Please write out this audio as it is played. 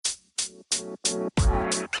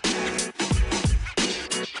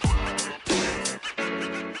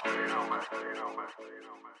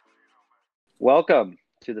Welcome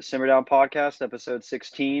to the Simmer Down Podcast, episode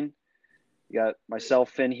 16. You got myself,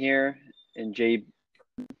 Finn, here, and Jay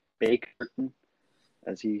Baker,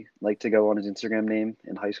 as he liked to go on his Instagram name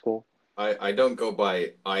in high school. I don't go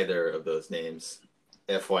by either of those names,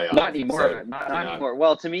 FYI. Not anymore. So, not anymore.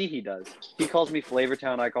 Well, to me, he does. He calls me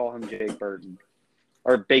Flavortown. I call him Jake Burton.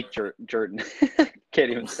 Or Bake Jerton. Can't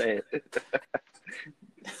even say it.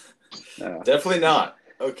 No. Definitely not.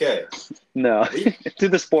 Okay. No. To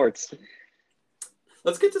the sports.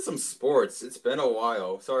 Let's get to some sports. It's been a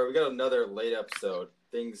while. Sorry, we got another late episode.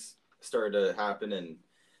 Things started to happen, and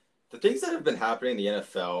the things that have been happening in the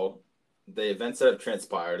NFL, the events that have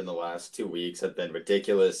transpired in the last 2 weeks have been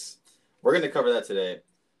ridiculous. We're going to cover that today.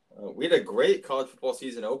 We had a great college football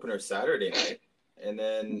season opener Saturday night, and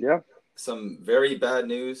then some very bad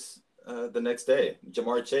news the next day.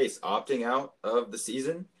 Ja'Marr Chase opting out of the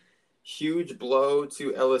season. Huge blow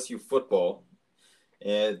to LSU football.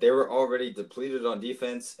 And they were already depleted on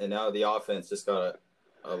defense, and now the offense just got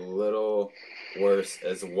a little worse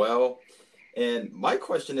as well. And my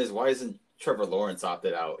question is, why isn't Trevor Lawrence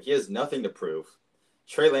opted out? He has nothing to prove.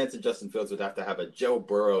 Trey Lance and Justin Fields would have to have a Joe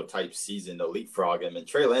Burrow-type season to leapfrog him, and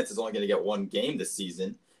Trey Lance is only going to get one game this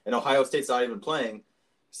season, and Ohio State's not even playing.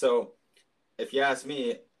 So if you ask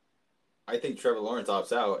me, I think Trevor Lawrence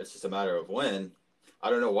opts out. It's just a matter of when. I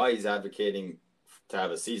don't know why he's advocating to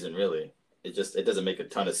have a season, really. It doesn't make a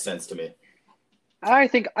ton of sense to me. I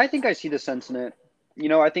think I see the sense in it.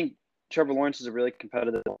 I think Trevor Lawrence is a really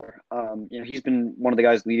competitive player. He's been one of the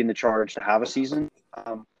guys leading the charge to have a season.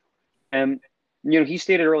 And he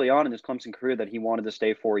stated early on in his Clemson career that he wanted to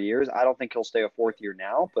stay 4 years. I don't think he'll stay a fourth year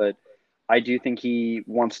now, but I do think he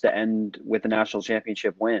wants to end with a national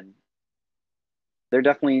championship win. They're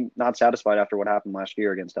definitely not satisfied after what happened last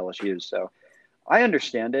year against LSU. So I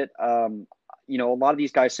understand it. A lot of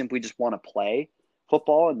these guys simply just want to play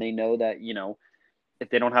football, and they know that, if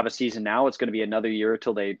they don't have a season now, it's going to be another year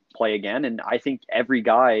till they play again. And I think every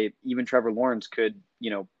guy, even Trevor Lawrence, could,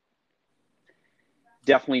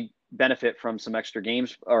 definitely benefit from some extra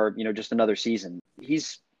games or, just another season.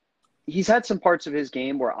 He's had some parts of his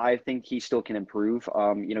game where I think he still can improve.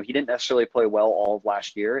 He didn't necessarily play well all of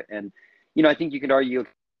last year. And, I think you could argue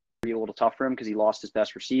it'd be a little tough for him because he lost his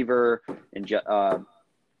best receiver and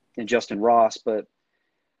Justin Ross, but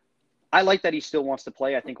I like that he still wants to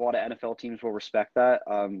play. I think a lot of NFL teams will respect that.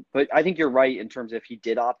 But I think you're right in terms of if he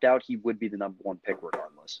did opt out, he would be the number one pick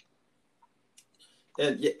regardless.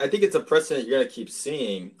 And I think it's a precedent you're going to keep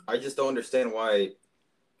seeing. I just don't understand why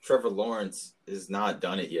Trevor Lawrence has not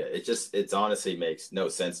done it yet. It honestly makes no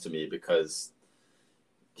sense to me because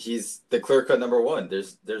he's the clear-cut number one.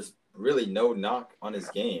 There's really no knock on his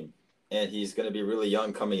game, and he's going to be really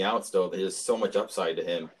young coming out still. There's so much upside to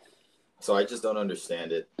him. So I just don't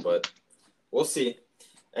understand it, but we'll see.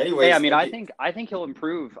 Anyways, hey, I think he'll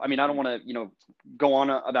improve. I don't want to, go on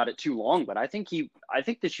about it too long, but I think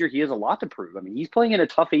this year he has a lot to prove. He's playing in a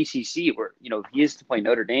tough ACC where, he is to play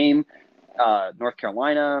Notre Dame, North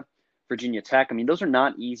Carolina, Virginia Tech. Those are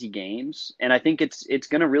not easy games, and I think it's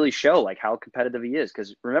going to really show like how competitive he is.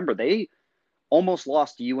 Because remember, they almost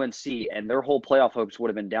lost to UNC, and their whole playoff hopes would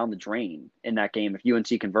have been down the drain in that game if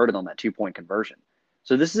UNC converted on that 2-point conversion.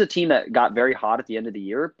 So this is a team that got very hot at the end of the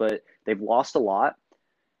year, but they've lost a lot.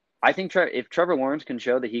 I think if Trevor Lawrence can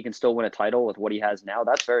show that he can still win a title with what he has now,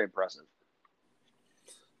 that's very impressive.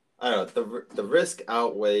 I don't know. The risk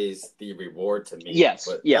outweighs the reward to me. Yes,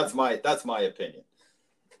 but yeah. That's my opinion.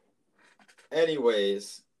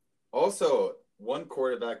 Anyways, also one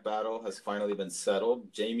quarterback battle has finally been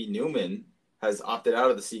settled. Jamie Newman has opted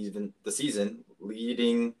out of the season,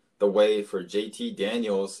 leading the way for JT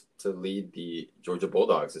Daniels to lead the Georgia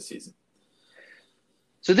Bulldogs this season.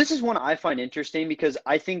 So this is one I find interesting because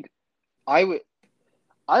I think I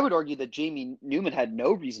would argue that Jamie Newman had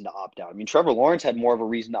no reason to opt out. Trevor Lawrence had more of a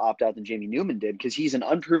reason to opt out than Jamie Newman did because he's an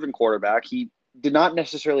unproven quarterback. He did not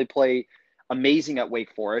necessarily play amazing at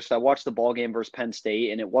Wake Forest. I watched the ball game versus Penn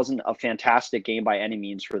State, and it wasn't a fantastic game by any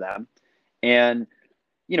means for them. And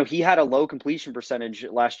he had a low completion percentage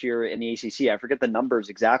last year in the ACC. I forget the numbers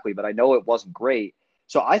exactly, but I know it wasn't great.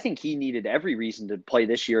 So I think he needed every reason to play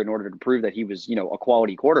this year in order to prove that he was, a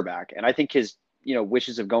quality quarterback. And I think his,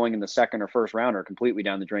 wishes of going in the second or first round are completely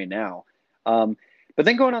down the drain now. But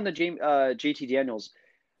then going on the JT Daniels,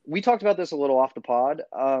 we talked about this a little off the pod.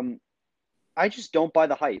 I just don't buy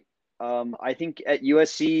the hype. I think at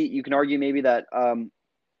USC, you can argue maybe that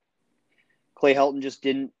Clay Helton just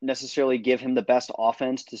didn't necessarily give him the best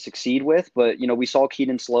offense to succeed with. But, we saw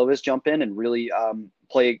Keaton Slovis jump in and really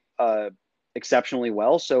play exceptionally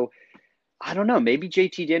well. So I don't know. Maybe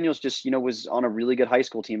JT Daniels just, was on a really good high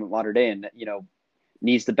school team at Mater Dei and,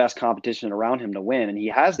 needs the best competition around him to win. And he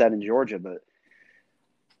has that in Georgia. But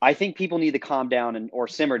I think people need to calm down or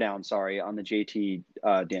simmer down, on the JT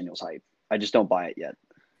Daniels hype. I just don't buy it yet.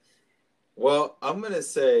 Well, I'm going to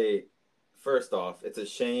say, first off, it's a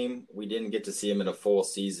shame we didn't get to see him in a full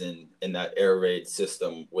season in that air raid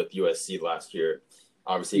system with USC last year.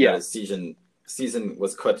 Obviously, his season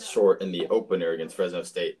was cut short in the opener against Fresno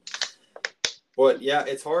State. But, yeah,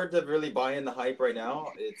 it's hard to really buy in the hype right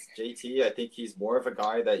now. It's JT. I think he's more of a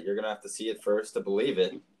guy that you're going to have to see it first to believe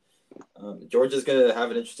it. Georgia's going to have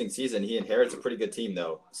an interesting season. He inherits a pretty good team,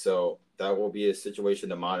 though. So that will be a situation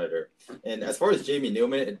to monitor. And as far as Jamie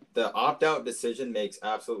Newman, the opt-out decision makes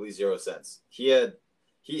absolutely zero sense.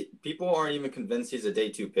 People aren't even convinced he's a day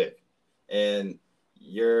 2 pick. And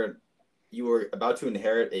you were about to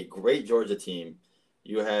inherit a great Georgia team.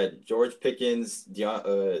 You had George Pickens,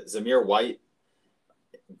 Zamir White,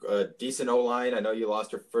 a decent O-line. I know you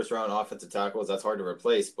lost your first-round offensive tackles. That's hard to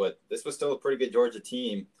replace, but this was still a pretty good Georgia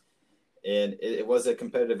team. And it was a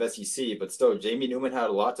competitive SEC, but still, Jamie Newman had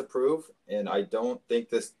a lot to prove, and I don't think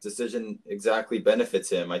this decision exactly benefits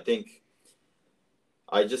him. I think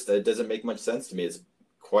it doesn't make much sense to me. It's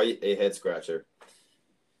quite a head-scratcher.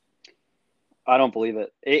 I don't believe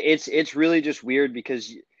it. It's really just weird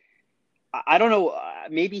because I don't know.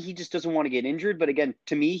 Maybe he just doesn't want to get injured, but again,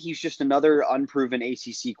 to me, he's just another unproven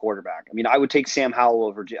ACC quarterback. I mean, I would take Sam Howell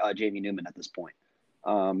over Jamie Newman at this point.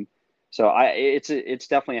 So it's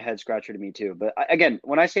definitely a head scratcher to me too. But again,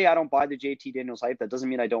 when I say I don't buy the JT Daniels hype, that doesn't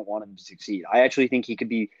mean I don't want him to succeed. I actually think he could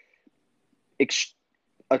be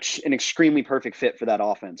an extremely perfect fit for that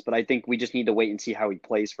offense. But I think we just need to wait and see how he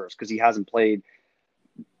plays first because he hasn't played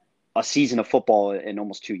a season of football in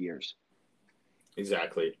almost 2 years.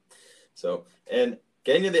 Exactly. So, and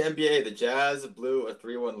getting to the NBA, the Jazz blew a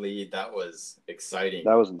 3-1 lead. That was exciting.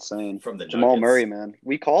 That was insane. From the Jamal Nuggets. Murray, man.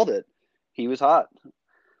 We called it. He was hot.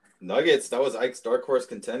 Nuggets, that was Ike's dark horse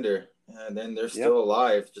contender. And then they're still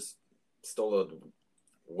alive. Just stole a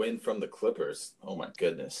win from the Clippers. Oh, my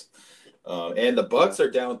goodness. And the Bucks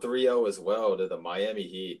are down 3-0 as well to the Miami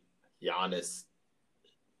Heat. Giannis,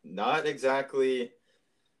 not exactly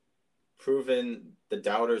proven the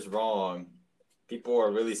doubters wrong. People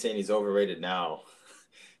are really saying he's overrated now.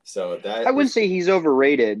 So that I wouldn't say he's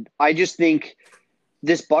overrated. I just think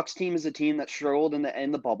this Bucks team is a team that struggled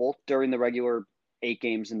in the bubble during the regular 8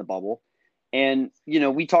 games in the bubble. And,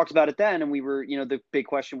 we talked about it then, and we were, the big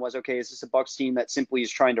question was, okay, is this a Bucks team that simply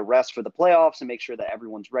is trying to rest for the playoffs and make sure that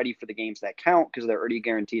everyone's ready for the games that count because they're already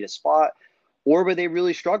guaranteed a spot? Or were they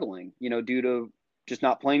really struggling, due to just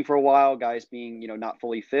not playing for a while, guys being, not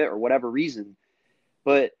fully fit or whatever reason?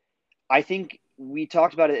 But I think we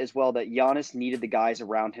talked about it as well that Giannis needed the guys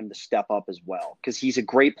around him to step up as well because he's a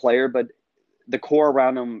great player, but the core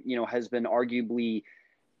around him, has been arguably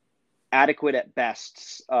adequate at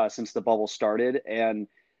best since the bubble started. And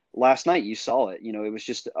last night you saw it. It was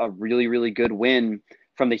just a really, really good win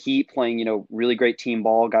from the Heat playing, really great team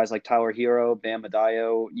ball. Guys like Tyler Hero, Bam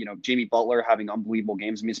Adebayo, Jimmy Butler having unbelievable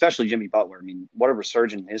games. I mean, especially Jimmy Butler. I mean, what a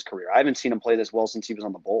resurgence in his career. I haven't seen him play this well since he was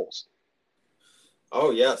on the Bulls.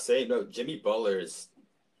 Oh, yeah, same. No, Jimmy Butler's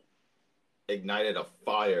ignited a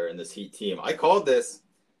fire in this Heat team. I called this.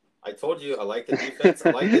 I told you I like the defense.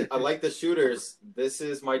 I like the shooters. This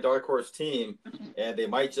is my dark horse team, and they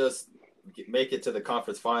might just make it to the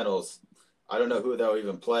conference finals. I don't know who they'll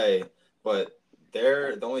even play, but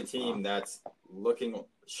they're the only team that's looking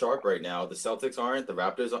sharp right now. The Celtics aren't. The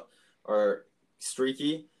Raptors are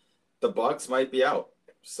streaky. The Bucks might be out.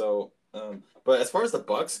 So, but as far as the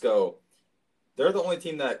Bucks go, they're the only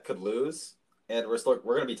team that could lose, and we're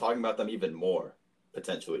going to be talking about them even more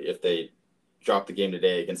potentially if they drop the game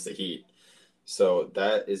today against the Heat. So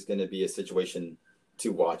that is going to be a situation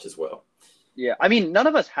to watch as well. Yeah, I mean, none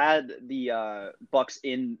of us had the Bucks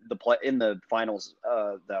in the finals,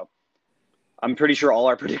 though. I'm pretty sure all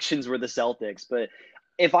our predictions were the Celtics. But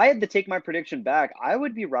if I had to take my prediction back, I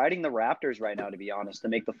would be riding the Raptors right now, to be honest, to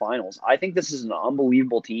make the finals. I think this is an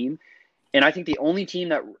unbelievable team, and I think the only team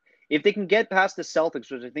that, if they can get past the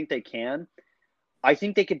Celtics, which I think they can, I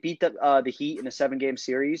think they could beat the Heat in a 7-game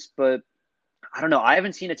series. But I don't know. I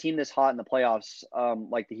haven't seen a team this hot in the playoffs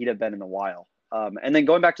like the Heat have been in a while. And then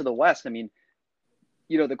going back to the West, I mean,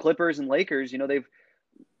 the Clippers and Lakers, they've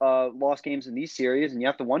lost games in these series, and you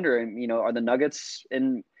have to wonder, are the Nuggets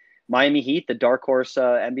and Miami Heat the dark horse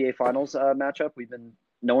NBA Finals matchup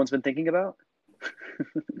no one's been thinking about?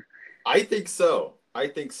 I think so.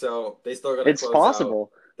 They still got to. It's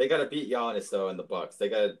possible. They got to beat Giannis though, and the Bucks. They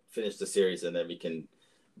got to finish the series, and then we can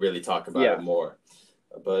really talk about it more.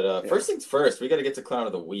 But Yeah. first things first, we got to get to clown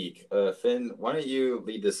of the week. Finn, why don't you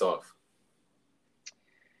lead this off?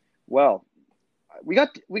 Well, we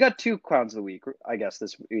got two clowns of the week, I guess,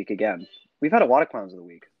 this week again. We've had a lot of clowns of the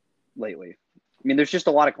week lately. I mean, there's just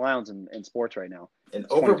a lot of clowns in sports right now. An,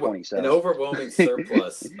 It's 2020, an so overwhelming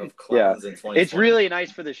surplus of yeah, clowns in 2020. it's really nice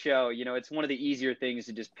for the show. You know, it's one of the easier things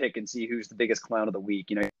to just pick and see who's the biggest clown of the week.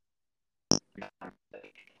 You know,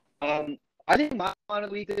 I think my clown of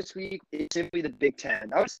the week this week is simply the Big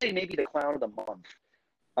Ten. I would say maybe the clown of the month.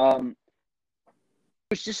 Um,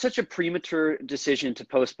 it was just such a premature decision to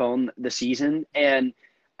postpone the season, and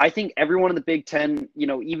I think everyone in the Big Ten, you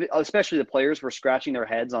know, even especially the players, were scratching their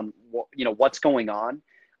heads on what's going on.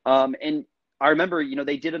 And I remember, you know,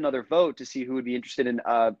 they did another vote to see who would be interested in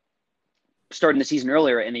starting the season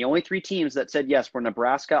earlier, and the only three teams that said yes were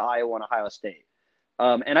Nebraska, Iowa, and Ohio State.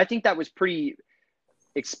 And I think that was pretty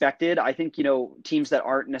expected. I think, you know, teams that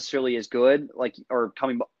aren't necessarily as good, like, or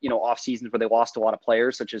coming, you know, off seasons where they lost a lot of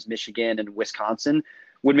players, such as Michigan and Wisconsin,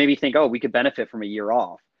 would maybe think, oh, we could benefit from a year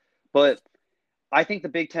off. But I think the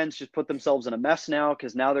Big Ten's just put themselves in a mess now,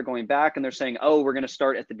 because now they're going back and they're saying, oh, we're going to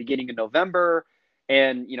start at the beginning of November.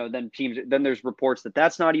 And, you know, then there's reports that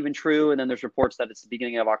that's not even true. And then there's reports that it's the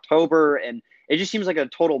beginning of October. And it just seems like a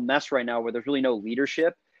total mess right now where there's really no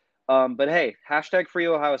leadership. But hey, hashtag free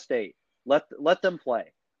Ohio State. Let them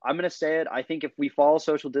play. I'm going to say it. I think if we follow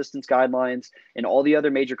social distance guidelines and all the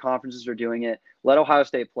other major conferences are doing it, let Ohio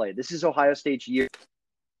State play. This is Ohio State's year.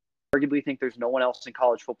 I arguably think there's no one else in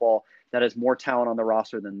college football that has more talent on the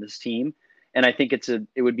roster than this team. And I think it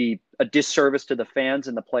would be a disservice to the fans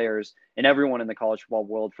and the players and everyone in the college football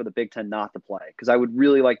world for the Big Ten not to play. Because I would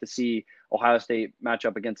really like to see Ohio State match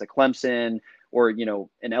up against a Clemson or, you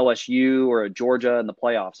know, an LSU or a Georgia in the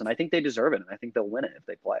playoffs. And I think they deserve it. And I think they'll win it if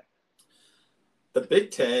they play. The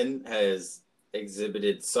Big Ten has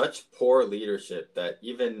exhibited such poor leadership that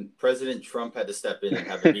even President Trump had to step in and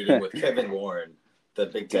have a meeting with Kevin Warren, the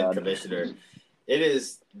Big Ten commissioner. It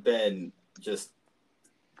has been just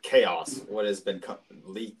chaos what has been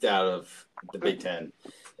leaked out of the Big Ten.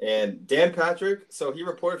 And Dan Patrick, so he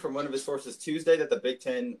reported from one of his sources Tuesday that the Big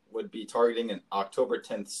Ten would be targeting an October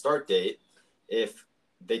 10th start date if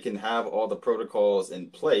they can have all the protocols in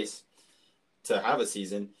place to have a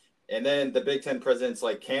season. And then the Big Ten president's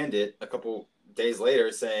like canned it a couple days later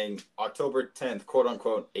saying October 10th, quote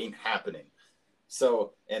unquote, ain't happening.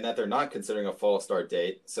 So, and that they're not considering a fall start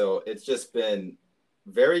date. So it's just been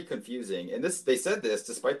very confusing. And they said this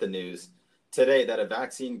despite the news today that a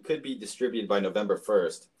vaccine could be distributed by November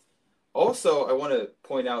 1st. Also, I want to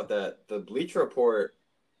point out that the Bleacher Report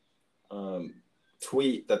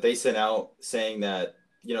tweet that they sent out saying that,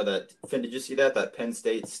 you know, that, Finn, did you see that Penn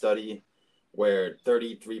State study where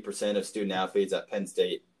 33% of student athletes at Penn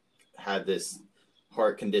State had this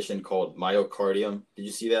heart condition called myocardium? Did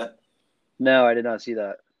you see that? No, I did not see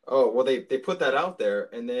that. Oh, well, they put that out there,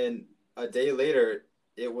 and then a day later,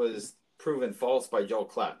 it was proven false by Joel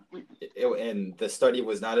Klatt. And the study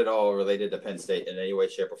was not at all related to Penn State in any way,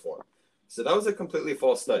 shape, or form. So that was a completely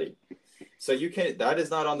false study. So that is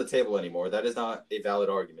not on the table anymore. That is not a valid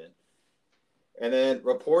argument. And then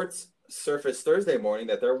reports surfaced Thursday morning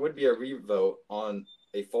that there would be a revote on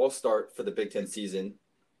a fall start for the Big Ten season.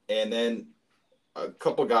 And then a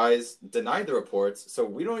couple guys denied the reports. So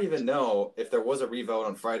we don't even know if there was a revote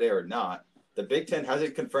on Friday or not. The Big Ten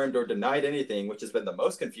hasn't confirmed or denied anything, which has been the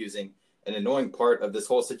most confusing and annoying part of this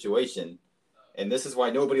whole situation. And this is why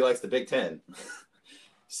nobody likes the Big Ten.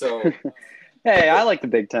 So, hey, I like the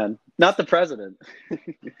Big Ten, not the president.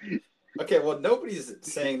 Okay, well, nobody's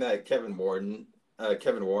saying that Kevin Warren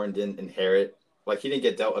didn't inherit, like, he didn't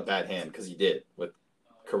get dealt a bad hand, because he did with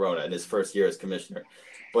Corona in his first year as commissioner.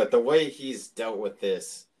 But the way he's dealt with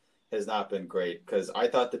this has not been great, because I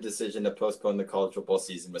thought the decision to postpone the college football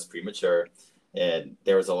season was premature, and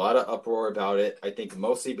there was a lot of uproar about it. I think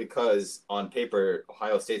mostly because on paper,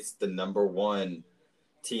 Ohio State's the number one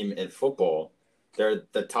team in football. They're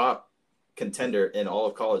the top contender in all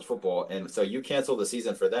of college football, and so you cancel the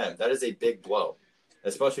season for them. That is a big blow,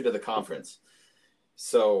 especially to the conference.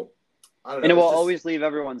 So I don't know. And it will always leave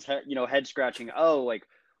everyone's head scratching. Oh, like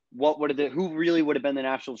who really would have been the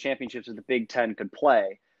national championships if the Big Ten could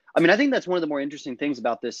play? I mean, I think that's one of the more interesting things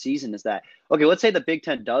about this season is that, okay, let's say the Big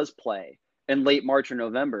Ten does play in late March or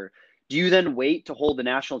November. Do you then wait to hold the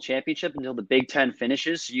national championship until the Big Ten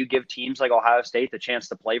finishes so you give teams like Ohio State the chance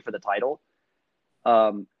to play for the title?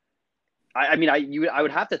 I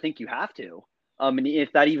would have to think you have to. And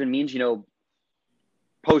if that even means,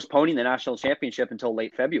 postponing the national championship until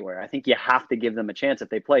late February, I think you have to give them a chance if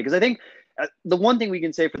they play. Because I think the one thing we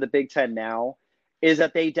can say for the Big Ten now is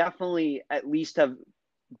that they definitely at least have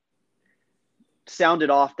sounded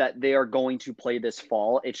off that they are going to play this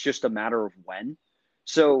fall. It's just a matter of when.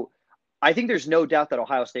 So I think there's no doubt that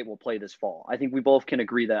Ohio State will play this fall. I think we both can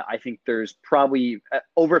agree that I think there's probably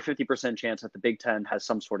over a 50% chance that the Big Ten has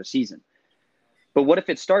some sort of season. But what if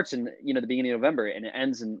it starts in the beginning of November and it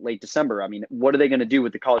ends in late December? I mean, what are they going to do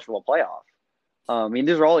with the college football playoff? I mean,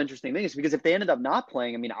 these are all interesting things because if they ended up not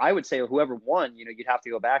playing, I mean, I would say whoever won, you'd have to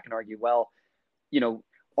go back and argue, well,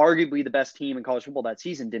 arguably the best team in college football that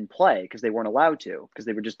season didn't play because they weren't allowed to because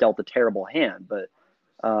they were just dealt a terrible hand. But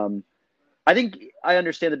I think I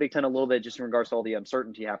understand the Big Ten a little bit just in regards to all the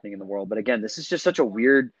uncertainty happening in the world. But again, this is just such a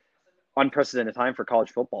weird, unprecedented time for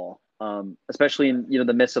college football, especially in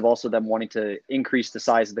the midst of also them wanting to increase the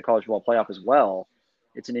size of the college football playoff as well.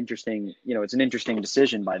 It's an interesting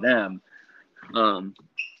decision by them.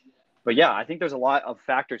 But yeah, I think there's a lot of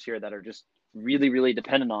factors here that are just really, really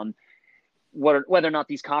dependent on whether or not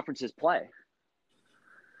these conferences play.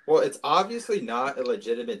 Well, it's obviously not a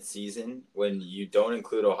legitimate season when you don't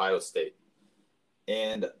include Ohio State.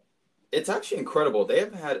 And it's actually incredible. They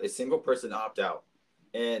haven't had a single person opt out.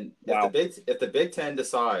 And if the Big Ten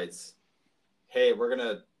decides, hey, we're going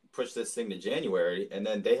to push this thing to January, and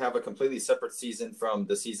then they have a completely separate season from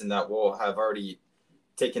the season that will have already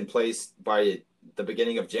taken place by the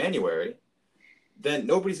beginning of January, then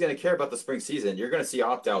nobody's going to care about the spring season. You're going to see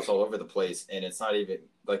opt-outs all over the place, and it's not even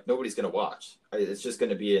like nobody's going to watch. It's just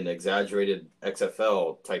going to be an exaggerated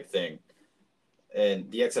XFL type thing.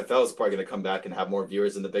 And the XFL is probably going to come back and have more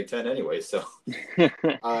viewers than the Big Ten anyway. So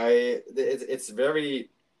it's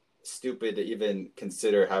very stupid to even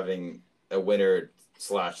consider having a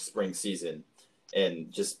winter/spring season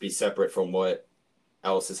and just be separate from what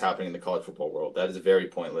else is happening in the college football world. That is very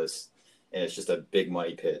pointless, and it's just a big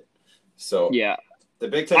money pit. So yeah, the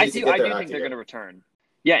Big Ten needs to get their act together. I do think they're going to return.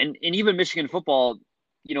 Yeah, and even Michigan football,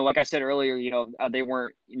 like I said earlier, they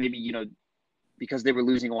weren't maybe because they were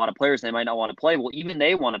losing a lot of players, they might not want to play. Well, even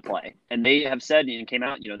they want to play, and they have said and came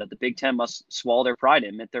out, that the Big Ten must swallow their pride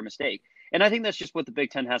and admit their mistake. And I think that's just what the Big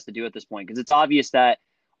Ten has to do at this point because it's obvious that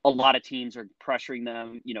a lot of teams are pressuring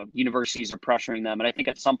them. Universities are pressuring them, and I think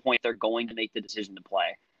at some point they're going to make the decision to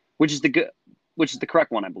play, which is the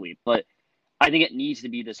correct one, I believe. But I think it needs to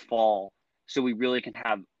be this fall so we really can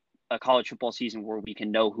have a college football season where we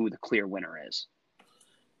can know who the clear winner is.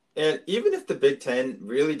 And even if the Big Ten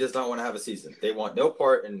really does not want to have a season, they want no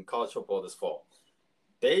part in college football this fall,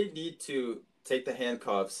 they need to take the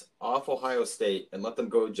handcuffs off Ohio State and let them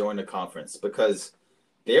go join a conference because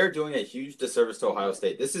they're doing a huge disservice to Ohio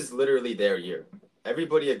State. This is literally their year.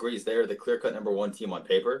 Everybody agrees they're the clear-cut number one team on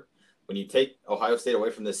paper. When you take Ohio State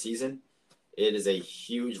away from this season, it is a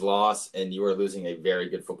huge loss, and you are losing a very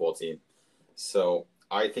good football team. So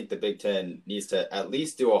I think the Big Ten needs to at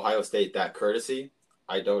least do Ohio State that courtesy.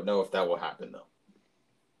 I don't know if that will happen, though.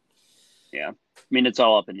 Yeah. I mean, it's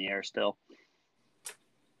all up in the air still.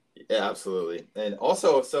 Yeah, absolutely. And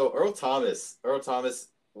also, so Earl Thomas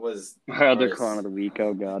was our other clown of the week.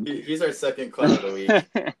 Oh, God. He's our second clown of the week.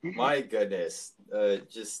 My goodness.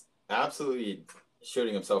 Just absolutely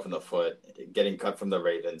shooting himself in the foot, getting cut from the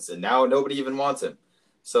Ravens, and now nobody even wants him.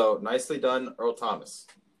 So nicely done, Earl Thomas.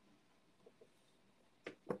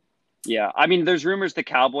 Yeah. I mean, there's rumors the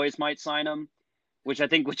Cowboys might sign him, which I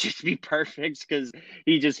think would just be perfect because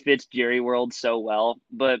he just fits Jerry World so well.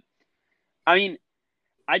 But, I mean,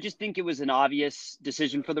 I just think it was an obvious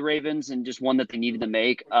decision for the Ravens and just one that they needed to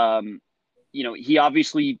make. He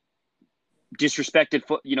obviously disrespected,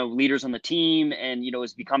 leaders on the team and,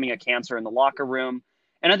 is becoming a cancer in the locker room.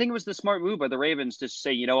 And I think it was the smart move by the Ravens to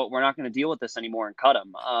say, you know what, we're not going to deal with this anymore and cut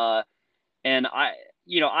him. And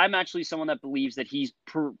I'm actually someone that believes that he's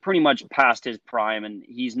pretty much past his prime and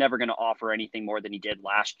he's never going to offer anything more than he did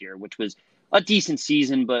last year, which was a decent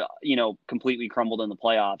season, but, completely crumbled in the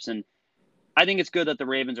playoffs. And I think it's good that the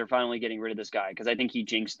Ravens are finally getting rid of this guy because I think he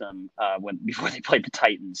jinxed them before they played the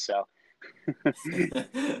Titans. So.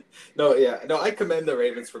 No, I commend the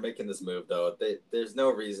Ravens for making this move, though. There's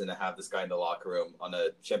no reason to have this guy in the locker room on a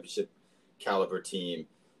championship caliber team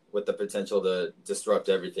with the potential to disrupt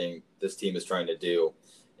everything this team is trying to do.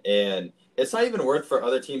 And it's not even worth for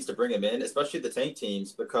other teams to bring him in, especially the tank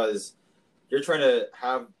teams, because you're trying to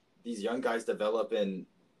have these young guys develop and,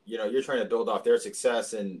 you're trying to build off their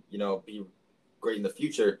success and, be great in the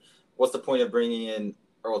future. What's the point of bringing in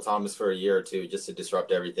Earl Thomas for a year or two just to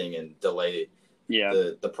disrupt everything and delay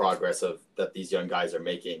the progress that these young guys are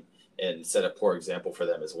making and set a poor example for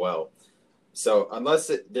them as well. So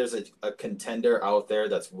unless there's a contender out there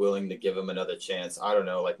that's willing to give him another chance, I don't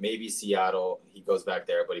know, like maybe Seattle, he goes back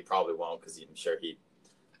there, but he probably won't because I'm sure he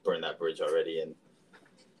burned that bridge already. And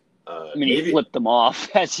I mean, he flipped them off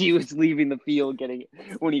as he was leaving the field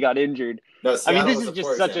when he got injured. No, I mean, Seattle this was is a just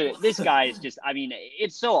poor example. this guy is just, I mean,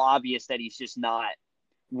 it's so obvious that he's just not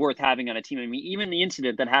worth having on a team. I mean, even the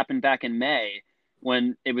incident that happened back in May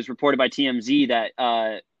when it was reported by TMZ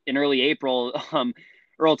that in early April,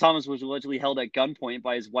 Earl Thomas was allegedly held at gunpoint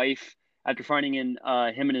by his wife after finding him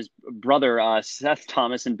and his brother, Seth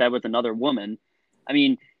Thomas, in bed with another woman. I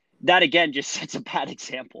mean, that again just sets a bad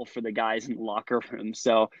example for the guys in the locker room.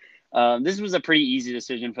 So this was a pretty easy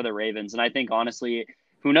decision for the Ravens. And I think, honestly,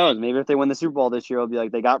 who knows? Maybe if they win the Super Bowl this year, it'll be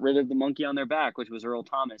like they got rid of the monkey on their back, which was Earl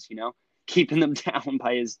Thomas, keeping them down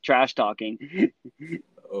by his trash talking.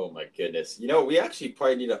 Oh, my goodness. We actually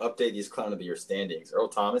probably need to update these Clown of the Year standings. Earl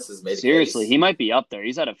Thomas has made a Seriously, case. he might be up there.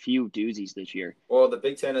 He's had a few doozies this year. Well, the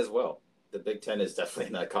Big Ten as well. The Big Ten is definitely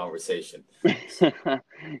in that conversation.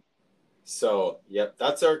 So, yep,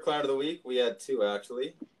 that's our Clown of the Week. We had two,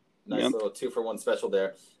 actually. Nice little 2-for-1 special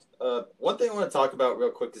there. One thing I want to talk about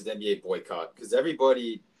real quick is the NBA boycott, because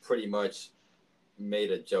everybody pretty much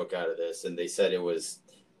made a joke out of this, and they said it was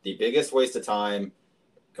the biggest waste of time,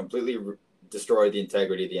 completely destroyed the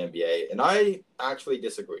integrity of the NBA, and I actually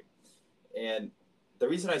disagree. And the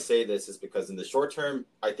reason I say this is because in the short term,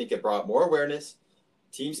 I think it brought more awareness.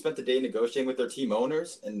 Teams spent the day negotiating with their team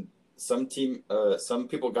owners, and some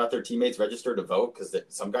people got their teammates registered to vote, because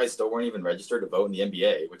some guys still weren't even registered to vote in the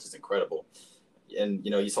NBA, which is incredible. And,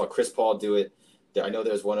 you saw Chris Paul do it. I know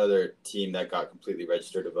there's one other team that got completely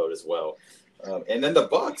registered to vote as well. And then the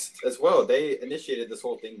Bucks as well. They initiated this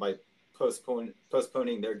whole thing by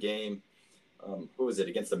postponing their game. Who was it?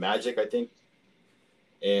 Against the Magic, I think.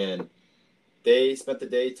 And they spent the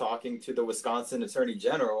day talking to the Wisconsin Attorney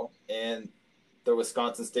General and the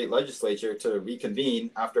Wisconsin State Legislature to reconvene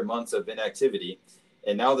after months of inactivity.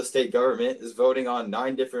 And now the state government is voting on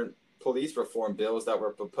 9 different police reform bills that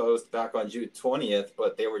were proposed back on June 20th,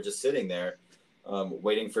 but they were just sitting there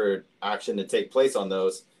waiting for action to take place on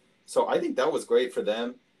those. So I think that was great for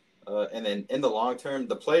them. And then in the long term,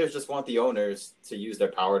 the players just want the owners to use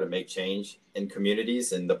their power to make change in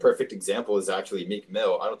communities. And the perfect example is actually Meek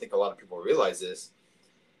Mill. I don't think a lot of people realize this,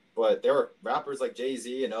 but there are rappers like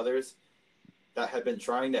Jay-Z and others that had been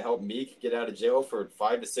trying to help Meek get out of jail for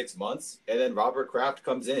 5 to 6 months. And then Robert Kraft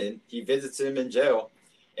comes in, he visits him in jail,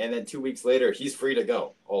 and then 2 weeks later, he's free to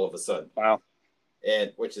go all of a sudden. Wow.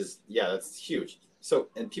 And which is, that's huge. So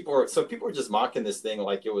people are just mocking this thing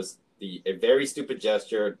like it was a very stupid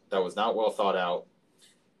gesture that was not well thought out.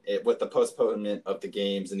 With the postponement of the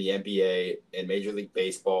games in the NBA and Major League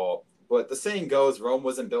Baseball. But the saying goes, Rome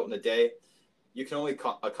wasn't built in a day. You can only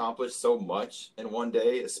accomplish so much in one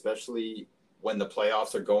day, especially when the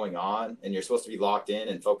playoffs are going on and you're supposed to be locked in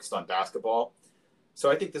and focused on basketball.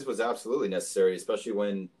 So I think this was absolutely necessary, especially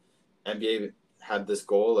when NBA had this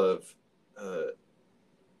goal of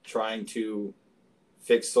trying to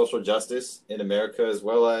fix social justice in America, as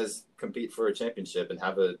well as compete for a championship and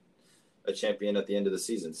have a champion at the end of the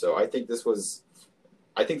season. So I think this is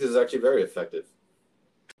actually very effective.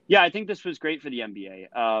 Yeah, I think this was great for the NBA.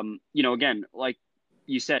 Again, like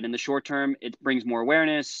you said, in the short term, it brings more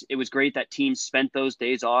awareness. It was great that teams spent those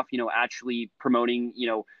days off, actually promoting,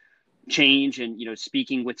 change and,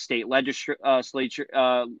 speaking with state legislators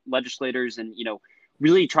and,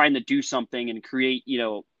 really trying to do something and create,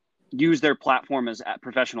 use their platform as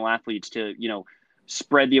professional athletes to,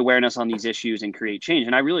 spread the awareness on these issues and create change.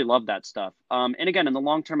 And I really love that stuff. And again, in the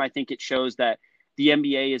long term, I think it shows that the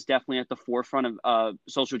NBA is definitely at the forefront of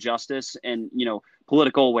social justice and,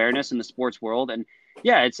 political awareness in the sports world. And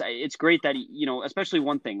yeah, it's great that, especially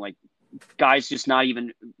one thing, like guys just not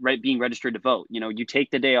even being registered to vote. You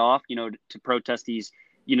take the day off, to protest these,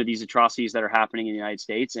 these atrocities that are happening in the United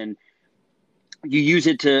States, and you use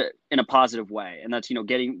it in a positive way. And that's,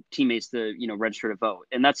 getting teammates to, register to vote.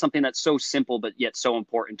 And that's something that's so simple, but yet so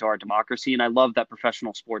important to our democracy. And I love that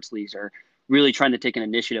professional sports leagues are really trying to take an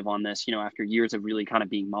initiative on this, after years of really kind of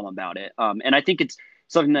being mum about it. And I think it's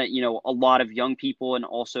something that, a lot of young people and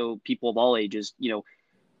also people of all ages,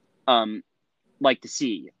 like to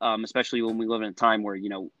see, especially when we live in a time where,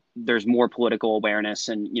 there's more political awareness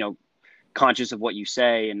and, conscious of what you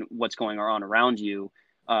say and what's going on around you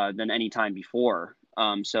than any time before.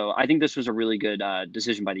 So I think this was a really good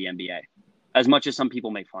decision by the NBA, as much as some people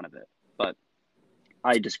make fun of it, but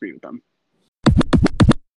I disagree with them.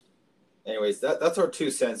 Anyways, that's our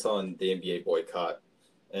 2 cents on the NBA boycott.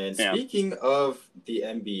 And speaking of the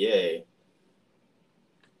NBA,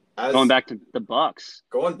 going back to the Bucks,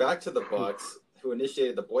 who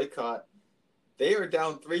initiated the boycott, they are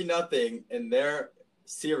down 3-0 in their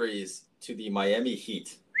series to the Miami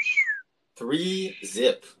Heat.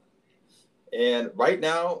 3-0. And right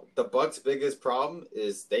now, the Bucks' biggest problem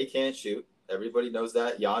is they can't shoot. Everybody knows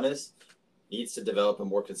that. Giannis needs to develop a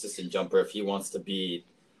more consistent jumper if he wants to be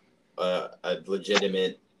a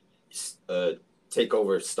legitimate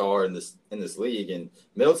takeover star in this league. And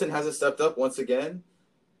Middleton hasn't stepped up once again.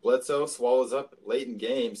 Bledsoe swallows up late in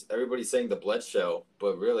games. Everybody's saying the Bledsoe,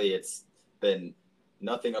 but really it's been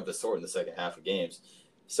nothing of the sort in the second half of games.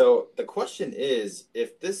 So the question is,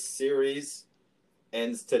 if this series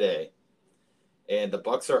ends today and the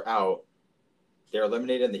Bucks are out, they're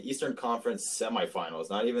eliminated in the Eastern Conference semifinals,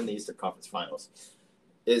 not even the Eastern Conference finals.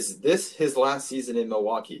 Is this his last season in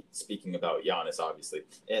Milwaukee? Speaking about Giannis, obviously.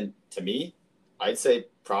 And to me, I'd say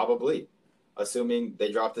probably, assuming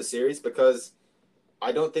they drop the series, because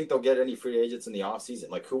I don't think they'll get any free agents in the offseason.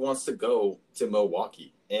 Like, who wants to go to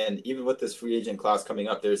Milwaukee? And even with this free agent class coming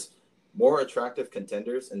up, there's more attractive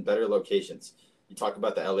contenders and better locations. You talk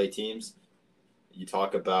about the LA teams. You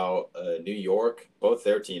talk about New York. Both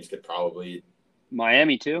their teams could probably.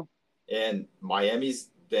 Miami, too. And Miami's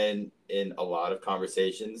been in a lot of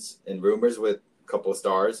conversations and rumors with a couple of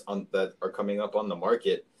stars that are coming up on the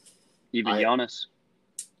market. Even Giannis.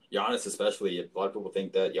 Giannis especially. A lot of people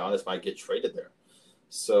think that Giannis might get traded there.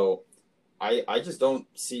 So I just don't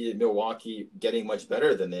see Milwaukee getting much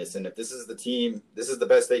better than this. And if this is the team, this is the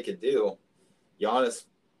best they could do, Giannis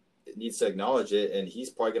needs to acknowledge it, and he's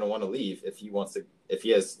probably going to want to leave if he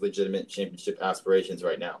has legitimate championship aspirations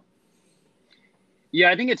right now. Yeah,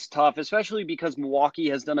 I think it's tough, especially because Milwaukee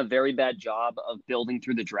has done a very bad job of building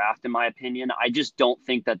through the draft, in my opinion. I just don't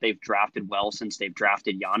think that they've drafted well since they've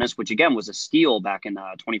drafted Giannis, which, again, was a steal back in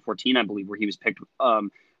 2014, I believe, where he was picked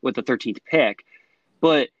with the 13th pick.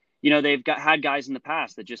 But, they've had guys in the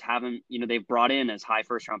past that just haven't, they've brought in as high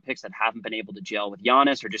first-round picks that haven't been able to gel with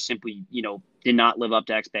Giannis or just simply, did not live up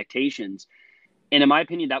to expectations. And in my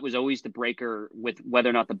opinion, that was always the breaker with whether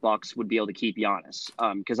or not the Bucks would be able to keep Giannis.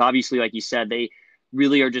 Because obviously, like you said, they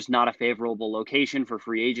really are just not a favorable location for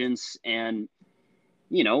free agents. And,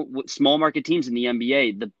 small market teams in the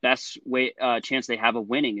NBA, the best chance they have of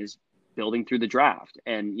winning is building through the draft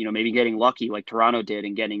and, maybe getting lucky like Toronto did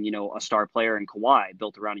and getting, a star player in Kawhi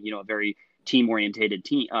built around, a very team-orientated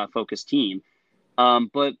focused team.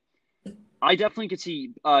 But I definitely could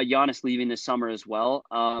see Giannis leaving this summer as well,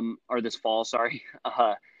 or this fall, sorry.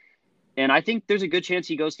 And I think there's a good chance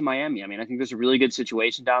he goes to Miami. I mean, I think there's a really good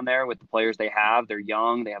situation down there with the players they have. They're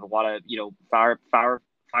young. They have a lot of,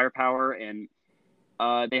 firepower, and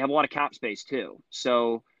they have a lot of cap space too.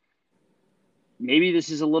 So maybe this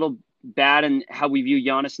is a little bad in how we view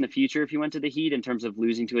Giannis in the future if he went to the Heat in terms of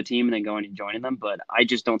losing to a team and then going and joining them. But I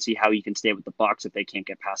just don't see how he can stay with the Bucks if they can't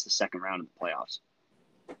get past the second round of the playoffs.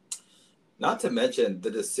 Not to mention the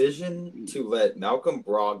decision to let Malcolm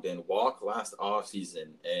Brogdon walk last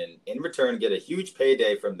offseason and in return get a huge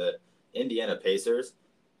payday from the Indiana Pacers.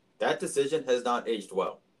 That decision has not aged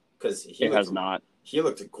well because he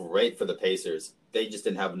looked great for the Pacers. They just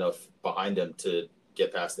didn't have enough behind him to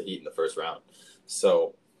get past the Heat in the first round.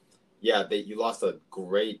 So, yeah, you lost a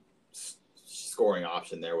great scoring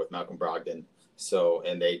option there with Malcolm Brogdon. So,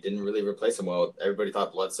 and they didn't really replace him well. Everybody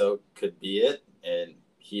thought Bledsoe could be it, and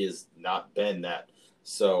he has not been that.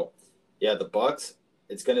 So, yeah, the Bucks,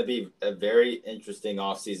 it's going to be a very interesting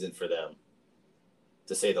offseason for them,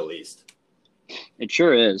 to say the least. It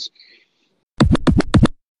sure is.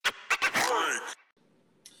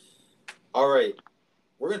 All right,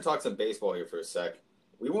 we're going to talk some baseball here for a sec.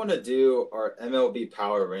 We want to do our MLB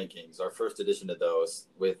Power Rankings, our first edition of those,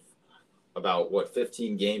 with about,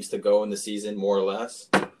 15 games to go in the season, more or less.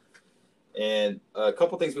 And a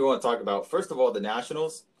couple things we want to talk about. First of all, the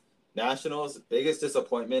Nationals. Nationals, biggest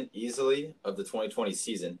disappointment easily of the 2020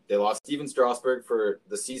 season. They lost Steven Strasburg for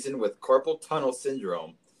the season with carpal tunnel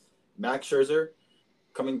syndrome. Max Scherzer,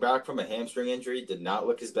 coming back from a hamstring injury, did not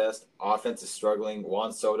look his best. Offense is struggling.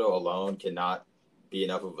 Juan Soto alone cannot be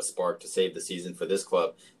enough of a spark to save the season for this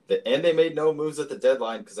club. And they made no moves at the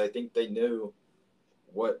deadline because I think they knew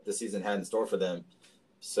what the season had in store for them.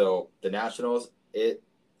 So the Nationals, it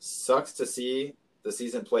sucks to see the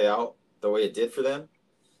season play out the way it did for them.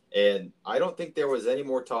 And I don't think there was any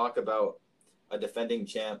more talk about a defending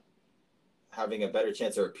champ having a better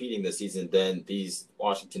chance of repeating this season than these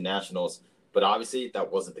Washington Nationals. But obviously that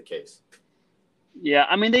wasn't the case. Yeah,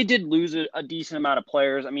 I mean, they did lose a decent amount of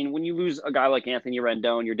players. I mean, when you lose a guy like Anthony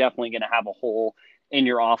Rendon, you're definitely going to have a hole in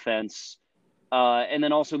your offense. And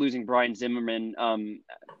then also losing Brian Zimmerman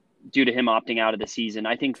due to him opting out of the season.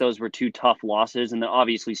 I think those were two tough losses. And then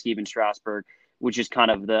obviously Steven Strasburg, which is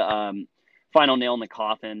kind of the final nail in the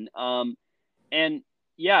coffin. And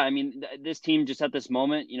yeah, I mean, this team just at this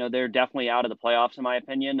moment, they're definitely out of the playoffs in my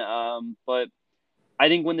opinion. But I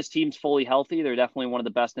think when this team's fully healthy, they're definitely one of the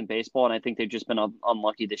best in baseball, and I think they've just been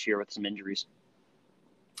unlucky this year with some injuries.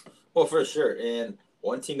 Well, for sure. And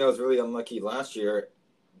one team that was really unlucky last year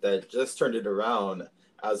that just turned it around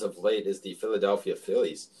as of late is the Philadelphia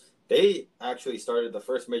Phillies. They actually started the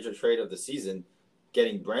first major trade of the season,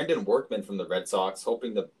 getting Brandon Workman from the Red Sox,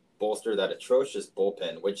 hoping to bolster that atrocious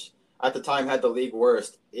bullpen, which at the time had the league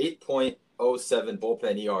worst 8.07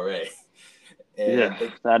 bullpen ERA.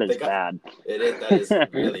 And that is bad. That is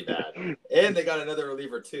really bad. And they got another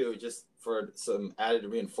reliever too, just for some added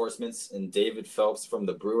reinforcements in David Phelps from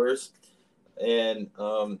the Brewers. And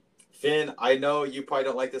Finn, I know you probably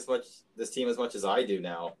don't like this team as much as I do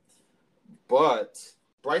now, but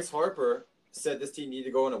Bryce Harper said this team needed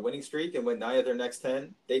to go on a winning streak and win 9 of their next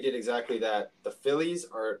 10. They did exactly that. The Phillies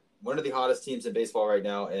are one of the hottest teams in baseball right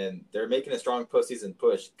now, and they're making a strong postseason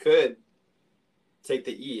push. Could take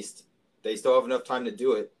the East. They still have enough time to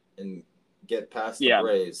do it and get past the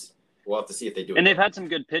Braves. We'll have to see if they do it. And they've had some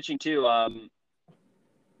good pitching, too.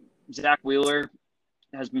 Zach Wheeler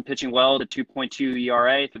has been pitching well, the 2.2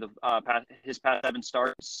 ERA for his past 7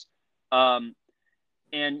 starts. And,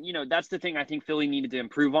 that's the thing I think Philly needed to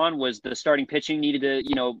improve on was the starting pitching needed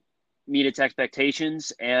to, meet its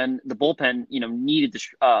expectations, and the bullpen, needed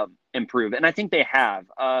to improve. And I think they have.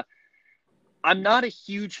 I'm not a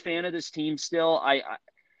huge fan of this team still.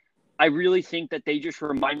 I really think that they just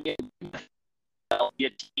remind me of a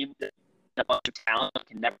team that a bunch of talent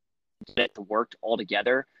can never get it to work all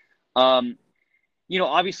together.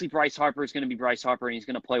 Obviously Bryce Harper is going to be Bryce Harper and he's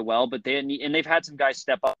going to play well, but they've had some guys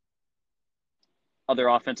step up other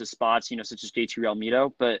offensive spots, such as JT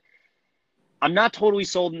Realmuto, but I'm not totally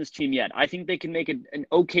sold in this team yet. I think they can make an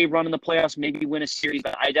okay run in the playoffs, maybe win a series,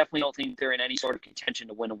 but I definitely don't think they're in any sort of contention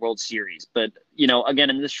to win a World Series. But,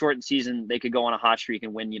 again, in this shortened season, they could go on a hot streak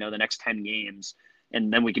and win, the next 10 games.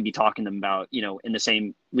 And then we could be talking to them about, in the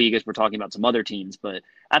same league as we're talking about some other teams. But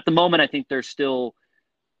at the moment, I think they're still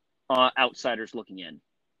outsiders looking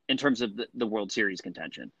in terms of the World Series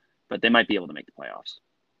contention. But they might be able to make the playoffs.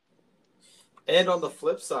 And on the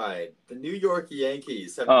flip side, the New York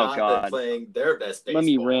Yankees have been playing their best baseball. Let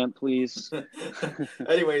me rant, please.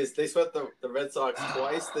 Anyways, they swept the Red Sox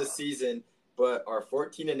twice this season, but are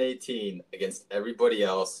 14-18 against everybody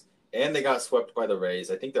else. And they got swept by the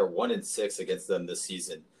Rays. I think they're 1-6 against them this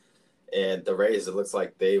season. And the Rays, it looks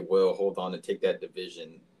like they will hold on and take that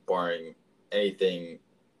division, barring anything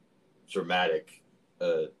dramatic.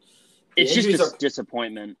 It's just a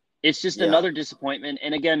disappointment. It's just another disappointment.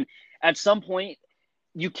 And again, at some point,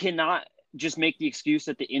 you cannot just make the excuse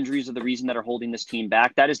that the injuries are the reason that are holding this team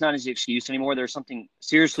back. That is not an excuse anymore. There's something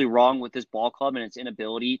seriously wrong with this ball club and its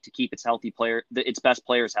inability to keep its best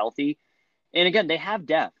players healthy. And again, they have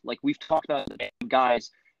depth. Like we've talked about guys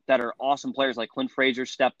that are awesome players, like Clint Frazier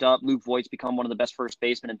stepped up. Luke Voigt's become one of the best first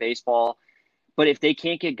basemen in baseball. But if they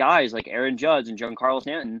can't get guys like Aaron Judge and Giancarlo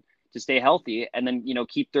Stanton to stay healthy and then,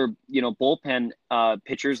 keep their, bullpen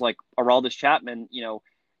pitchers like Aroldis Chapman,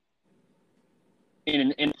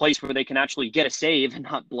 in a place where they can actually get a save and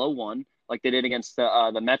not blow one like they did against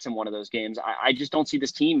the Mets in one of those games, I just don't see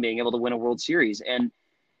this team being able to win a World Series. And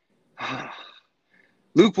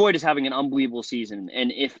Luke Voigt is having an unbelievable season.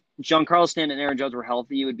 And if Giancarlo Stanton and Aaron Judge were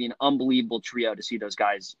healthy, it would be an unbelievable trio to see those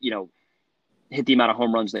guys, hit the amount of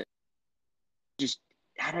home runs that just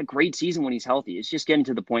had a great season when he's healthy. It's just getting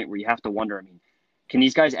to the point where you have to wonder, can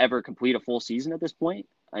these guys ever complete a full season at this point?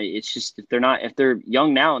 It's just if they're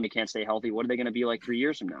young now and they can't stay healthy, what are they going to be like 3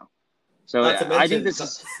 years from now? So I think this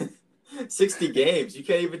is 60 games. You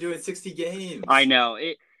can't even do it in 60 games. I know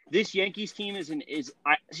this Yankees team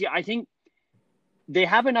I think they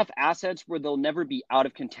have enough assets where they'll never be out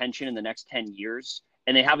of contention in the next 10 years.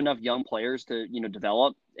 And they have enough young players to,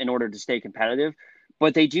 develop in order to stay competitive,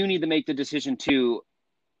 but they do need to make the decision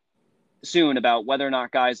soon about whether or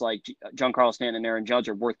not guys like Giancarlo Stanton and Aaron Judge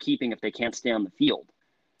are worth keeping if they can't stay on the field.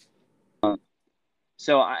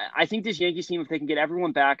 So I think this Yankees team, if they can get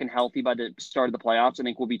everyone back and healthy by the start of the playoffs, I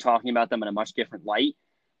think we'll be talking about them in a much different light.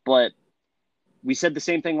 But we said the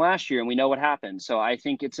same thing last year, and we know what happened. So I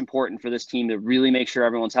think it's important for this team to really make sure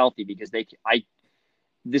everyone's healthy because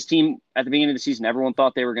this team at the beginning of the season, everyone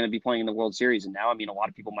thought they were going to be playing in the World Series. And now, a lot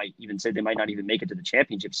of people might even say they might not even make it to the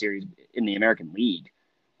championship series in the American League.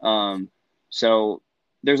 So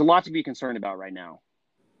there's a lot to be concerned about right now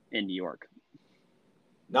in New York.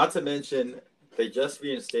 Not to mention, they just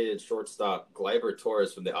reinstated shortstop Gleyber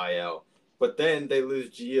Torres from the IL, but then they lose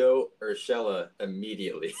Gio Urshela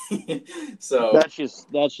immediately. So that's just.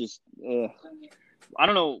 I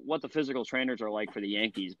don't know what the physical trainers are like for the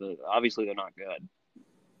Yankees, but obviously they're not good.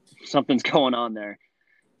 Something's going on there.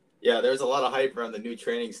 Yeah, there's a lot of hype around the new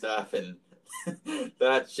training staff, and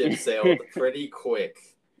That ship sailed pretty quick.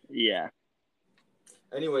 Yeah.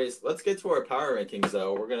 Anyways, let's get to our power rankings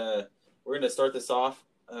though. We're gonna start this off.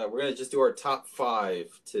 We're gonna just do our top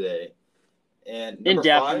 5 today. And In number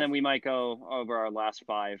depth, and 5, then we might go over our last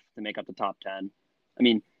 5 to make up the top 10. I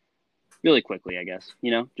mean, really quickly, I guess.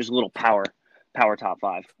 Just a little power top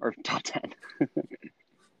 5 or top 10.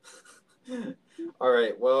 All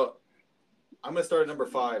right. Well, I'm going to start at number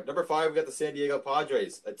 5. Number 5, we got the San Diego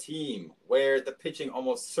Padres, a team where the pitching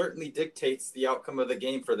almost certainly dictates the outcome of the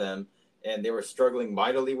game for them, and they were struggling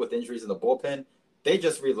mightily with injuries in the bullpen. They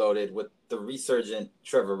just reloaded with the resurgent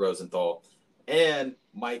Trevor Rosenthal and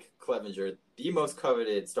Mike Clevenger, the most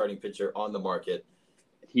coveted starting pitcher on the market.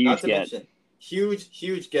 Not to mention,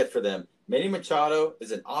 huge get for them. Manny Machado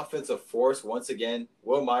is an offensive force once again.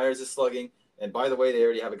 Will Myers is slugging. And by the way, they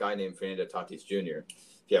already have a guy named Fernando Tatis Jr.,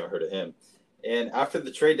 if you haven't heard of him. And after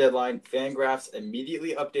the trade deadline, Fangraphs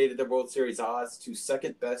immediately updated the World Series odds to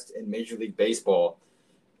second best in Major League Baseball.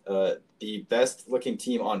 The best-looking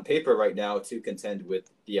team on paper right now to contend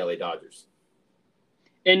with the LA Dodgers.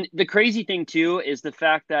 And the crazy thing, too, is the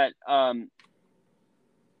fact that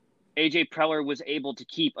A.J. Preller was able to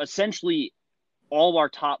keep essentially all our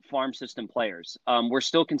top farm system players. We're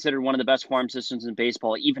still considered one of the best farm systems in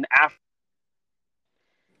baseball, even after,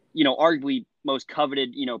 arguably most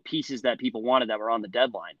coveted, pieces that people wanted that were on the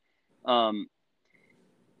deadline. I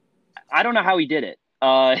don't know how he did it,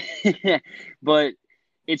 but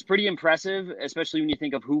it's pretty impressive, especially when you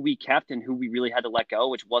think of who we kept and who we really had to let go,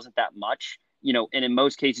 which wasn't that much. And in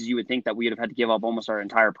most cases, you would think that we would have had to give up almost our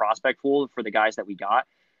entire prospect pool for the guys that we got.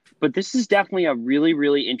 But this is definitely a really,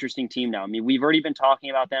 really interesting team now. I mean, we've already been talking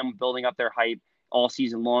about them building up their hype all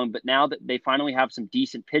season long, but now that they finally have some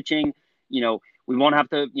decent pitching, we won't have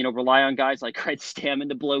to, rely on guys like Craig Stammen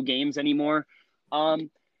to blow games anymore.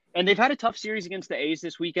 And they've had a tough series against the A's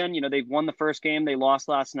this weekend. They've won the first game. They lost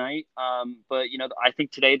last night. But, I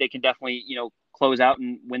think today they can definitely, close out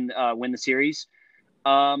and win the series.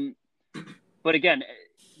 But again,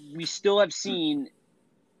 we still have seen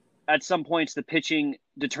at some points the pitching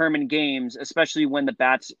determine games, especially when the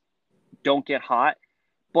bats don't get hot.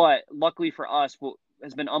 But luckily for us, what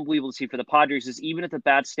has been unbelievable to see for the Padres is even if the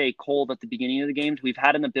bats stay cold at the beginning of the games, we've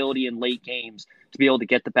had an ability in late games to be able to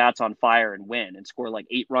get the bats on fire and win and score like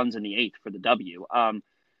 8 runs in the 8th for the W.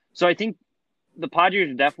 So I think the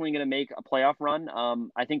Padres are definitely going to make a playoff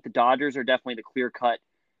run. I think the Dodgers are definitely the clear-cut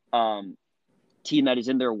team that is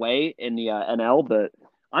in their way in the NL, but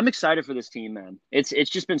I'm excited for this team, man. It's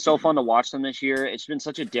just been so fun to watch them this year. It's been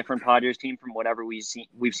such a different Padres team from whatever we've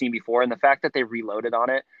seen before, and the fact that they reloaded on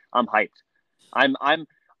it, I'm hyped. I'm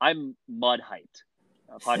mud hyped.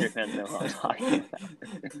 Padre fans know what I'm talking about.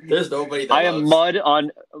 There's nobody that I am mud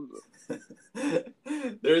on.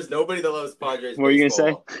 There's nobody that loves Padres What are you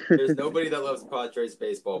gonna baseball. There's nobody that loves Padres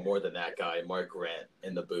baseball more than that guy, Mark Grant,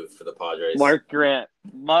 in the booth for the Padres. Mark Grant.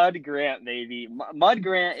 Mud Grant, baby. Mud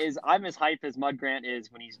Grant is, I'm as hyped as Mud Grant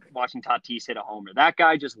is when he's watching Tatis hit a homer. That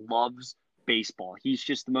guy just loves baseball. He's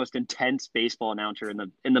just the most intense baseball announcer in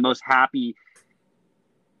the most happy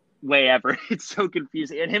way ever. It's so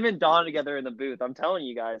confusing. And him and Don together in the booth. I'm telling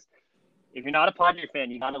you guys, if you're not a Padre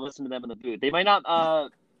fan, you got to listen to them in the booth. They might not.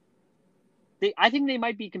 I think they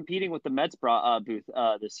might be competing with the Mets booth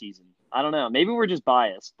this season. I don't know. Maybe we're just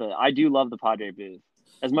biased, but I do love the Padre booth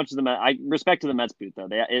as much as the Mets. I respect to the Mets booth though.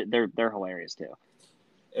 They're hilarious too.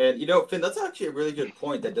 And Finn, that's actually a really good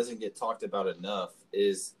point that doesn't get talked about enough.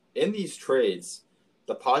 Is in these trades,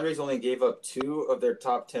 the Padres only gave up 2 of their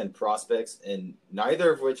top 10 prospects, and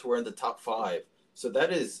neither of which were in the top 5. So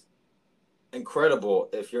that is incredible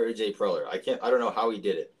if you're AJ Preller. I don't know how he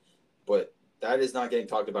did it, but that is not getting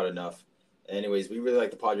talked about enough. Anyways, we really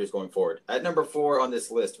like the Padres going forward. At number 4 on this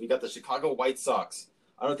list, we got the Chicago White Sox.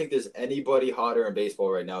 I don't think there's anybody hotter in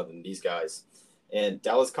baseball right now than these guys. And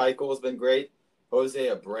Dallas Keuchel has been great. Jose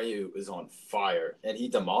Abreu is on fire, and he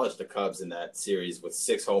demolished the Cubs in that series with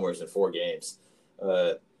 6 homers in 4 games.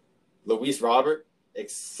 Luis Robert,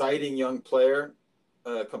 exciting young player,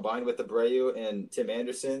 combined with Abreu and Tim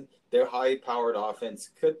Anderson. Their high-powered offense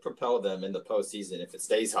could propel them in the postseason if it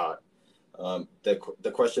stays hot.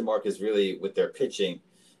 The question mark is really with their pitching.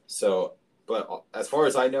 So, but as far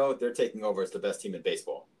as I know, they're taking over as the best team in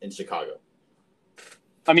baseball in Chicago.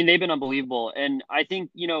 I mean, they've been unbelievable, and I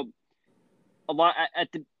think a lot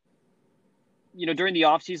at the during the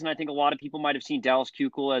offseason, I think a lot of people might have seen Dallas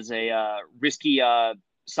Keuchel as a risky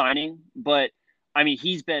signing, but I mean,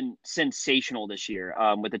 he's been sensational this year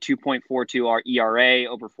with a 2.42 ERA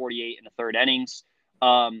over 48 in the 3rd innings.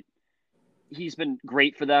 He's been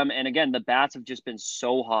great for them. And again, the bats have just been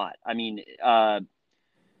so hot. I mean,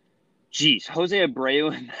 Geez, Jose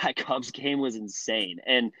Abreu in that Cubs game was insane.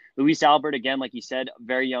 And Luis Albert, again, like you said,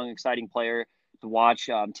 very young, exciting player to watch.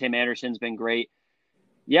 Tim Anderson's been great.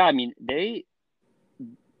 Yeah, I mean,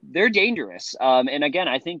 they're dangerous. And again,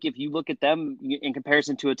 I think if you look at them in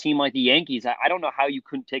comparison to a team like the Yankees, I don't know how you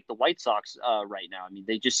couldn't take the White Sox right now. I mean,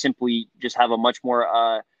 they just simply just have a much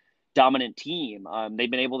more dominant team.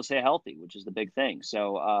 They've been able to stay healthy, which is the big thing.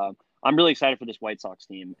 So I'm really excited for this White Sox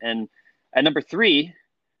team. And at number three,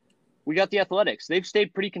 we got the Athletics. They've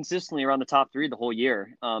stayed pretty consistently around the top three the whole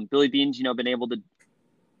year. Billy Beane's, been able to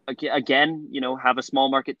again, have a small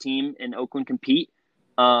market team in Oakland compete.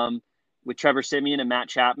 With Trevor Simeon and Matt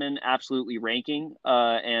Chapman absolutely ranking.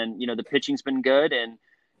 And, the pitching's been good. And,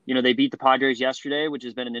 they beat the Padres yesterday, which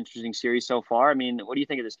has been an interesting series so far. I mean, what do you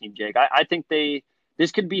think of this team, Jake? I think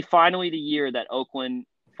this could be finally the year that Oakland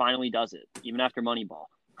finally does it, even after Moneyball.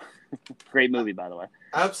 Great movie, by the way.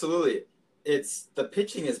 Absolutely. The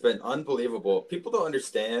pitching has been unbelievable. People don't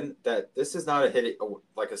understand that this is not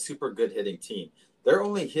a super good hitting team. They're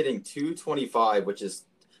only hitting 225, which is,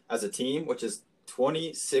 as a team, which is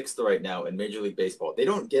 26th right now in Major League Baseball. They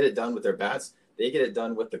don't get it done with their bats. They get it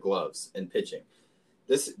done with the gloves and pitching.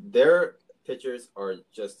 Their pitchers are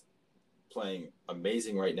just playing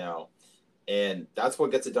amazing right now. And that's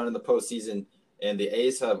what gets it done in the postseason. And the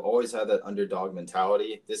A's have always had that underdog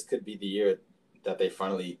mentality. This could be the year that they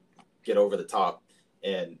finally get over the top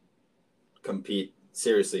and compete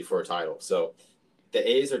seriously for a title. So the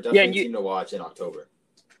A's are definitely a team to watch in October.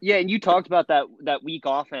 Yeah, and you talked about that weak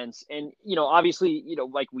offense, and obviously,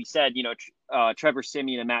 like we said, Trevor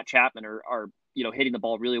Simeon and Matt Chapman are hitting the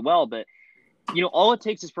ball really well, but all it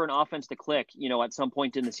takes is for an offense to click, at some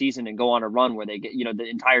point in the season and go on a run where they get, the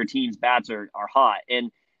entire team's bats are hot.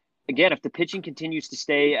 And again, if the pitching continues to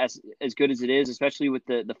stay as good as it is, especially with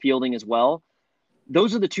the fielding as well,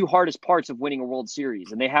 those are the two hardest parts of winning a World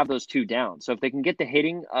Series, and they have those two down. So if they can get the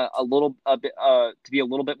hitting a bit to be a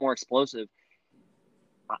little bit more explosive,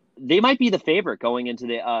 they might be the favorite going into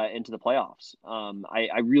the playoffs.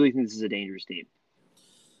 I really think this is a dangerous team.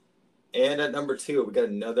 And at number two, we got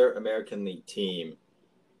another American League team.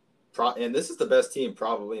 And this is the best team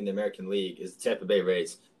probably in the American League, is the Tampa Bay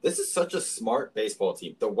Rays. This is such a smart baseball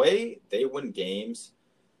team. The way they win games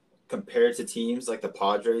compared to teams like the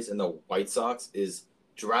Padres and the White Sox is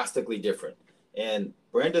drastically different. And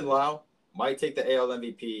Brandon Lowe might take the AL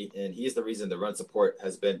MVP, and he's the reason the run support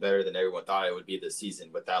has been better than everyone thought it would be this season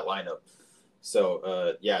with that lineup.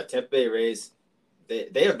 So, Tampa Bay Rays,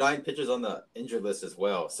 they have 9 pitchers on the injured list as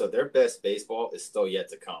well. So their best baseball is still yet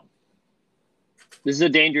to come. This is a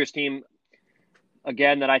dangerous team,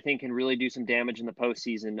 again, that I think can really do some damage in the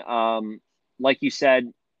postseason. Like you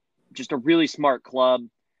said, just a really smart club.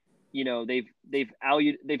 They've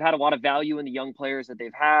had a lot of value in the young players that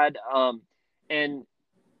they've had. And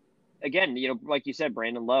again, like you said,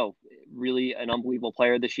 Brandon Lowe, really an unbelievable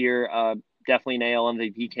player this year. Definitely an AL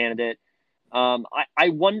MVP candidate. I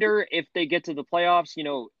wonder if they get to the playoffs,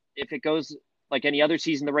 if it goes like any other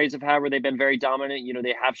season the Rays have had where they've been very dominant,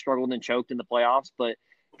 they have struggled and choked in the playoffs, but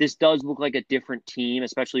this does look like a different team,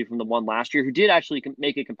 especially from the one last year, who did actually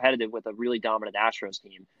make it competitive with a really dominant Astros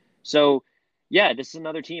team. So, yeah, this is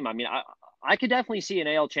another team. I mean, I could definitely see an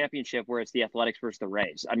AL championship where it's the Athletics versus the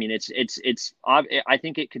Rays. I mean, I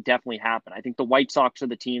think it could definitely happen. I think the White Sox are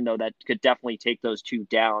the team, though, that could definitely take those two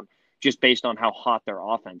down just based on how hot their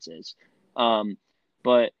offense is.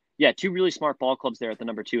 But yeah, two really smart ball clubs there at the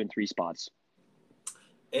number 2 and 3 spots.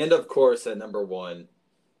 And of course, at number 1,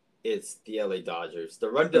 it's the LA Dodgers. The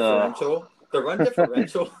run differential.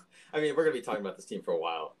 I mean, we're going to be talking about this team for a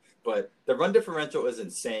while, but the run differential is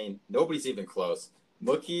insane. Nobody's even close.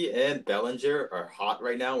 Mookie and Bellinger are hot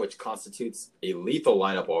right now, which constitutes a lethal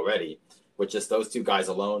lineup already with just those two guys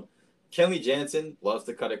alone. Kenley Jansen loves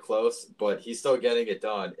to cut it close, but he's still getting it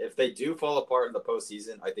done. If they do fall apart in the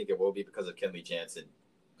postseason, I think it will be because of Kenley Jansen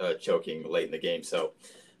choking late in the game. So,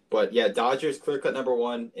 but yeah, Dodgers clear-cut number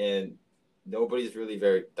 1, and nobody's really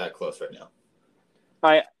that close right now.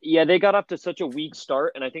 They got up to such a weak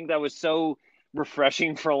start, and I think that was so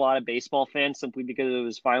refreshing for a lot of baseball fans simply because it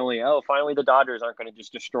was finally the Dodgers aren't going to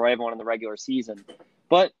just destroy everyone in the regular season.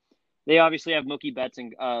 But they obviously have Mookie Betts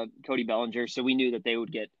and Cody Bellinger, so we knew that they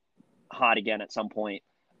would get hot again at some point,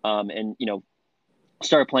 and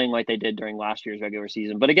start playing like they did during last year's regular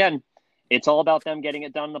season. But again, it's all about them getting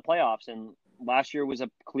it done in the playoffs, and last year was a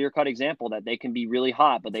clear-cut example that they can be really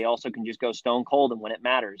hot, but they also can just go stone cold and when it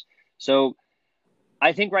matters. So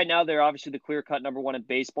I think right now they're obviously the clear-cut number 1 in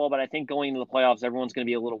baseball, but I think going into the playoffs, everyone's going to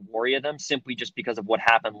be a little wary of them simply just because of what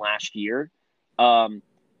happened last year.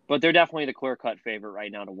 But they're definitely the clear-cut favorite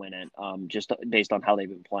right now to win it, just based on how they've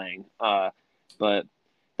been playing. But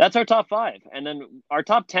That's our top 5. And then our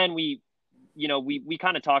top 10, we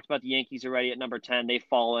kind of talked about the Yankees already at number 10. They've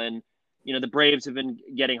fallen. The Braves have been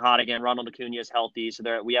getting hot again. Ronald Acuna is healthy,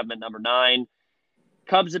 so we have them at number 9.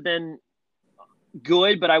 Cubs have been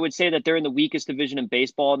good, but I would say that they're in the weakest division in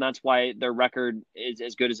baseball, and that's why their record is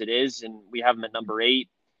as good as it is, and we have them at number 8.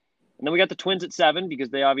 And then we got the Twins at 7 because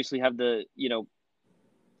they obviously have the,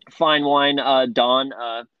 fine wine Don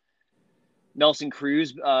Nelson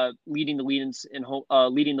Cruz leading the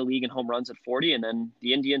league in home runs at 40, and then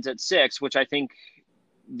the Indians at 6, which I think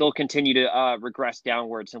they'll continue to regress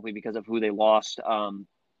downward simply because of who they lost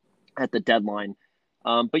at the deadline.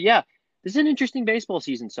 But yeah, this is an interesting baseball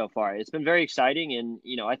season so far. It's been very exciting, and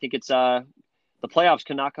I think it's the playoffs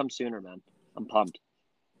cannot come sooner, man. I'm pumped.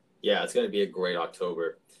 Yeah, it's going to be a great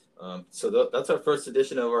October. So that's our first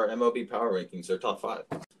edition of our MLB Power Rankings, our top 5.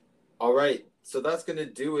 All right, so that's going to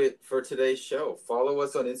do it for today's show. Follow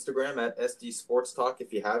us on Instagram at SD Sports Talk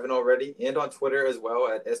if you haven't already, and on Twitter as well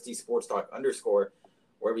at SD Sports Talk _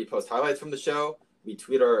 where we post highlights from the show. We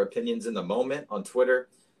tweet our opinions in the moment on Twitter,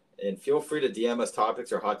 and feel free to DM us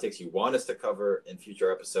topics or hot takes you want us to cover in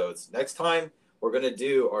future episodes. Next time, we're going to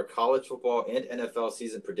do our college football and NFL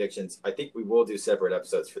season predictions. I think we will do separate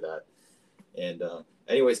episodes for that. And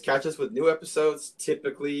anyways, catch us with new episodes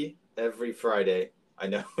typically every Friday. I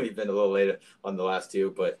know we've been a little late on the last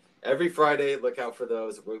 2, but every Friday, look out for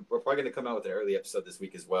those. We're probably going to come out with an early episode this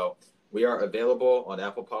week as well. We are available on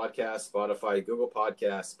Apple Podcasts, Spotify, Google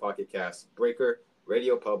Podcasts, Pocket Casts, Breaker,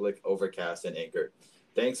 Radio Public, Overcast, and Anchor.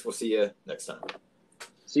 Thanks. We'll see you next time.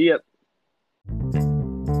 See ya.